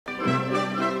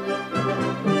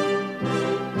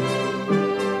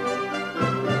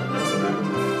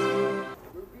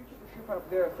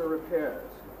repairs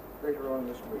later on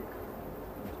this week.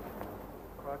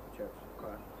 Quiet, chaps,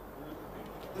 quiet.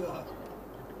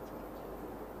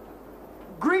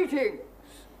 Greetings!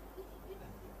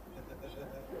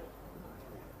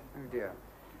 Oh dear.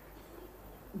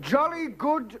 Jolly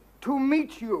good to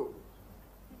meet you.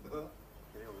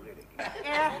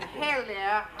 Hell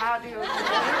yeah, how do you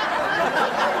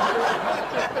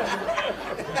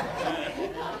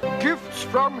do? Gifts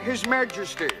from His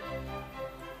Majesty.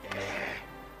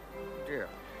 Dear.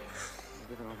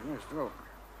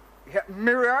 Yeah,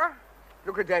 mirror.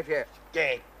 Look at that here.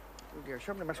 Yeah. Oh dear,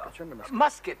 show me the musket, show me the musket.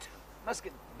 Musket.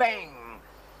 Musket. Bang.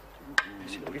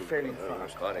 This will be failing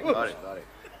fast. Got it.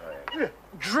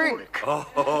 Drink.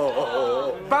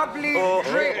 Bubbly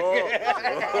drink.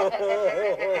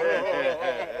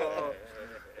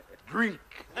 Drink.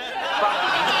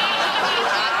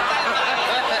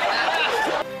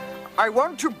 I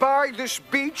want to buy this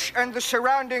beach and the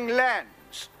surrounding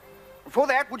lands. For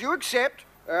that, would you accept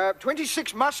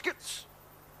 26 muskets,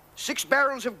 6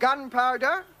 barrels of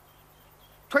gunpowder,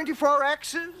 24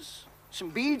 axes, some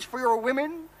beads for your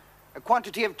women, a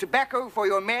quantity of tobacco for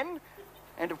your men,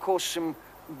 and, of course, some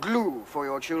glue for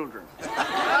your children. So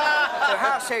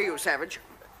how say you, Savage?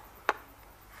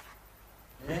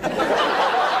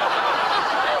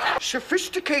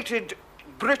 Sophisticated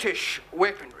British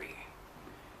weaponry.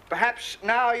 Perhaps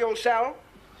now you'll sell?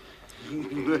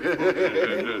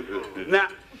 Nah.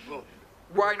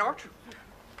 Why not?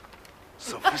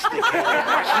 Sophisticated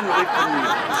Russian weaponry.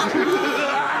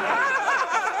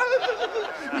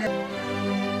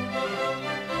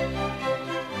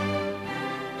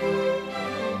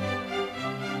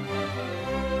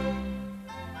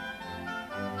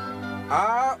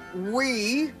 Are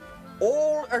we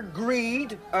all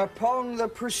agreed upon the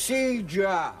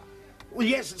procedure? Well,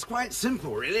 yes, it's quite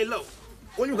simple, really. Look,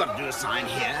 all you've got to do is sign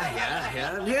here, here,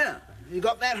 here, and here. You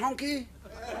got that, honky?